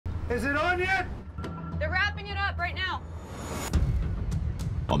Is it on yet? They're wrapping it up right now.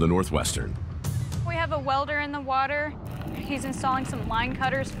 On the Northwestern. We have a welder in the water. He's installing some line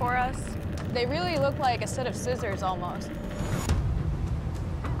cutters for us. They really look like a set of scissors almost.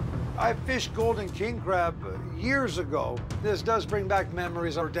 I fished golden king crab years ago. This does bring back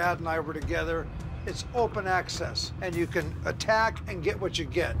memories. Our dad and I were together. It's open access, and you can attack and get what you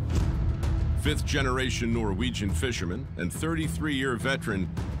get. Fifth-generation Norwegian fisherman and 33-year veteran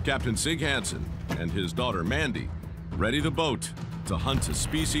Captain Sig Hansen and his daughter Mandy ready to boat to hunt a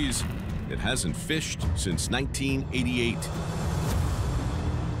species it hasn't fished since 1988.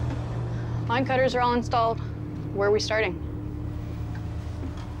 Line cutters are all installed. Where are we starting?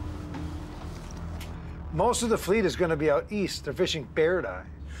 Most of the fleet is going to be out east. They're fishing Bear Eye.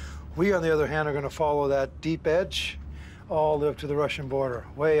 We, on the other hand, are going to follow that deep edge all the way up to the Russian border,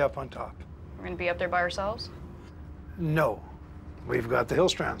 way up on top. We're going to be up there by ourselves? No. We've got the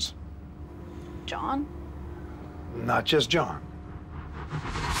Hillstrands. John? Not just John.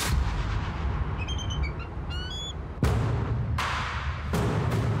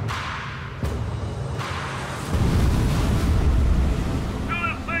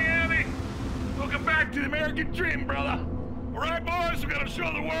 To the American dream, brother. All right, boys, we gotta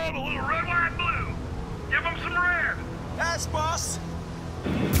show the world a little red, white, blue. Give them some red. Yes, boss.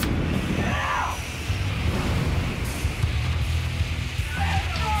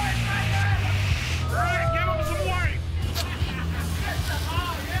 All right, give them some white.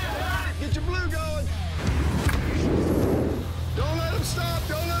 Get your blue going. Don't let them stop.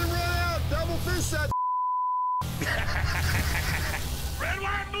 Don't let them run out. Double fist that. Red,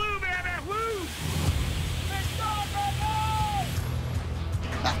 white, blue, baby. Woo!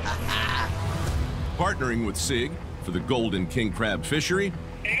 Partnering with Sig for the golden king crab fishery,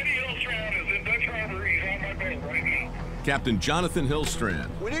 Andy Hillstrand is in Dutch Harbor. He's on my boat right now. Captain Jonathan Hillstrand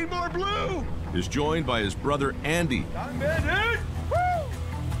We need more blue. is joined by his brother Andy Bandit! Woo!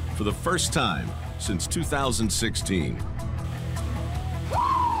 for the first time since 2016.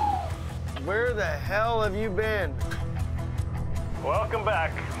 Where the hell have you been? Welcome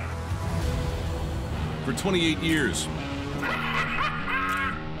back. For 28 years,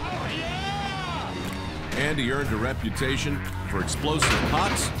 Andy earned a reputation for explosive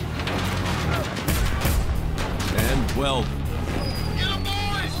pots and, well,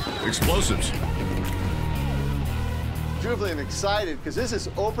 explosives. Truthfully, I'm excited because this is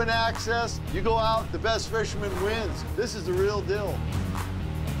open access. You go out, the best fisherman wins. This is the real deal.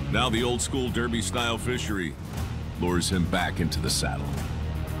 Now the old school derby-style fishery lures him back into the saddle.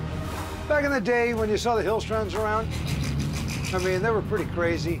 Back in the day when you saw the Hillstrands around, I mean, they were pretty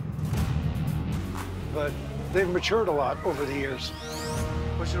crazy. But they've matured a lot over the years.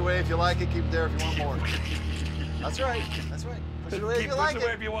 Push it away if you like it. Keep it there if you want more. That's right. That's right. Push it away if you like it.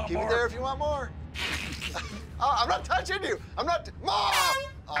 Keep it there if you want more. Oh, I'm not touching you. I'm not. Mom!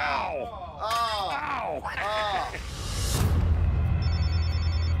 Oh. Ow! Oh. Ow! Oh.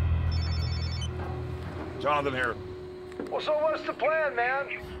 Jonathan here. Well, so what's the plan, man?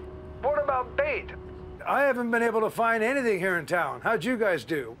 What about bait? I haven't been able to find anything here in town. How'd you guys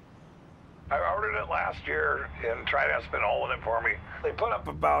do? I ordered it last year, and Trident's been holding it for me. They put up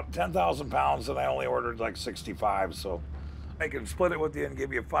about 10,000 pounds, and I only ordered like 65, so I can split it with you and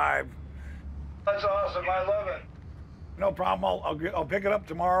give you 5. That's awesome. I love it. No problem. I'll pick it up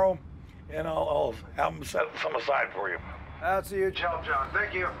tomorrow, and I'll have them set some aside for you. That's a huge help, John.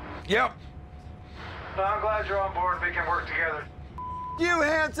 Thank you. Yep. No, I'm glad you're on board. We can work together. You,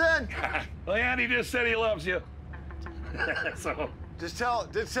 Hansen! Well, Andy just said he loves you. So. Just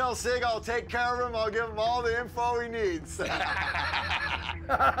tell Sig I'll take care of him. I'll give him all the info he needs. All right,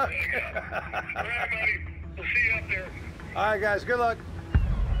 buddy. We'll see you up there. All right, guys. Good luck.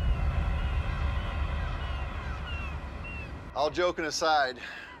 All joking aside,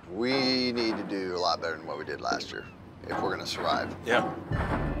 we need to do a lot better than what we did last year if we're gonna survive. Yeah.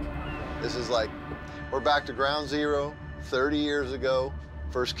 This is like, we're back to ground zero, 30 years ago,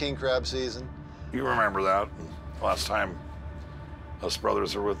 first king crab season. You remember that last time us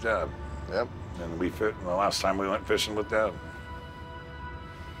brothers were with Dad. Yep. And the last time we went fishing with Dad.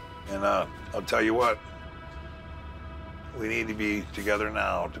 And I'll tell you what, we need to be together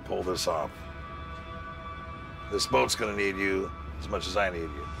now to pull this off. This boat's gonna need you as much as I need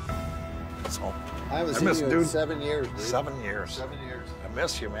you. So, I haven't seen you in 7 years, dude. 7 years. 7 years. I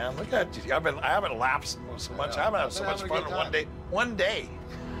miss you, man. Look at you. I haven't lapsed so much. I haven't had so much fun in one day.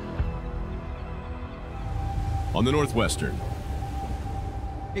 On the Northwestern.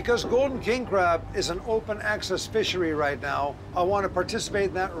 Because golden king crab is an open access fishery right now, I want to participate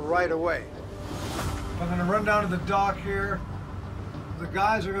in that right away. I'm going to run down to the dock here. The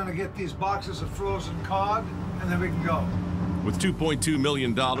guys are gonna get these boxes of frozen cod, and then we can go. With $2.2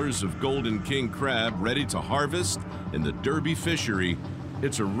 million of golden king crab ready to harvest in the Derby fishery,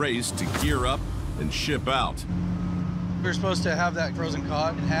 it's a race to gear up and ship out. We were supposed to have that frozen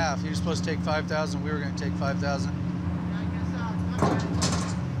cod in half. He was supposed to take 5,000. We were going to take 5,000.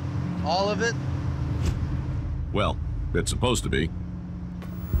 All of it? Well, it's supposed to be.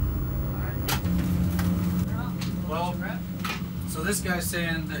 Well, so this guy's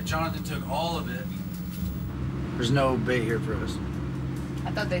saying that Jonathan took all of it. There's no bait here for us.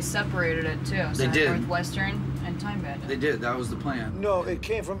 I thought they separated it too. So They did. Northwestern and Time Bandit. They did. That was the plan. No, it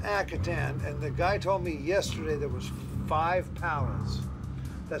came from Akitan, and the guy told me yesterday there was 5 pallets.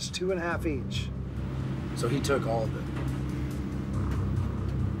 That's 2.5 each. So he took all of it.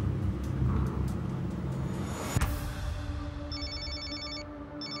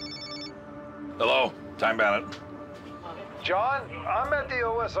 Hello, Time Bandit. John, I'm at the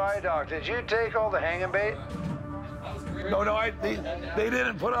OSI dock. Did you take all the hanging bait? No, they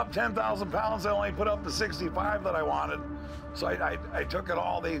didn't put up 10,000 pounds. They only put up the 65 that I wanted. So I took it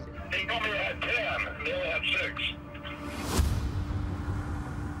all. They told me I had 10. They only had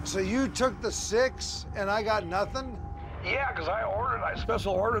 6. So you took the 6 and I got nothing? Yeah, because I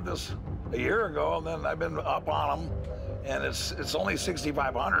special ordered this a year ago, and then I've been up on them, and it's only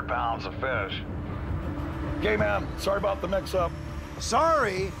 6,500 pounds of fish. Okay, man, sorry about the mix-up.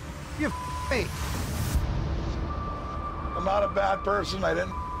 Sorry? You me. I'm not a bad person. I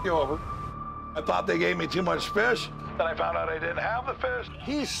didn't you over. I thought they gave me too much fish. Then I found out I didn't have the fish.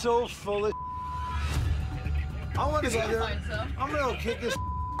 He's so full of I want to go there. I'm going to kick his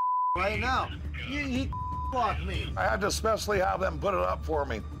right now. He blocked me. I had to specially have them put it up for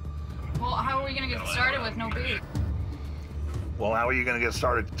me. Well, how are we gonna get started with no bait? Well, how are you going to get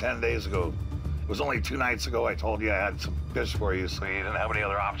started 10 days ago? It was only 2 nights ago I told you I had some fish for you, so you didn't have any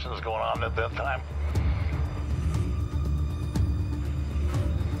other options going on at that time.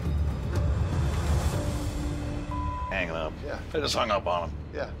 Hanging up. Yeah. I just hung up on him.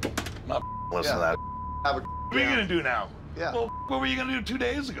 Yeah. I'm not listening to that. Have a What are you going to do now? Yeah. Well, what were you going to do 2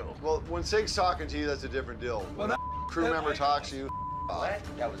 days ago? Well, when Sig's talking to you, that's a different deal. Well, When a crew member talks to you, What?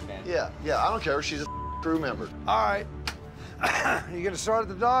 That was Bandit. yeah, I don't care. She's a crew member. All right. You going to start at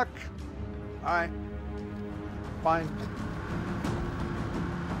the dock? All right. Fine.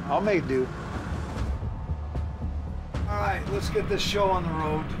 I'll make do. All right, let's get this show on the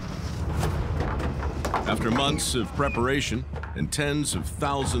road. After months of preparation and tens of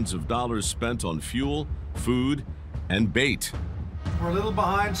thousands of dollars spent on fuel, food, and bait, We're a little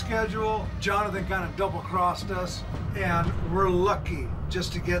behind schedule. Jonathan kind of double-crossed us, and we're lucky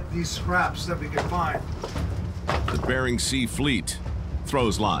just to get these scraps that we can find. the Bering Sea Fleet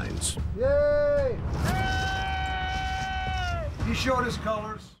throws lines. Yay! He showed his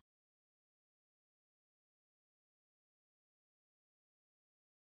colors.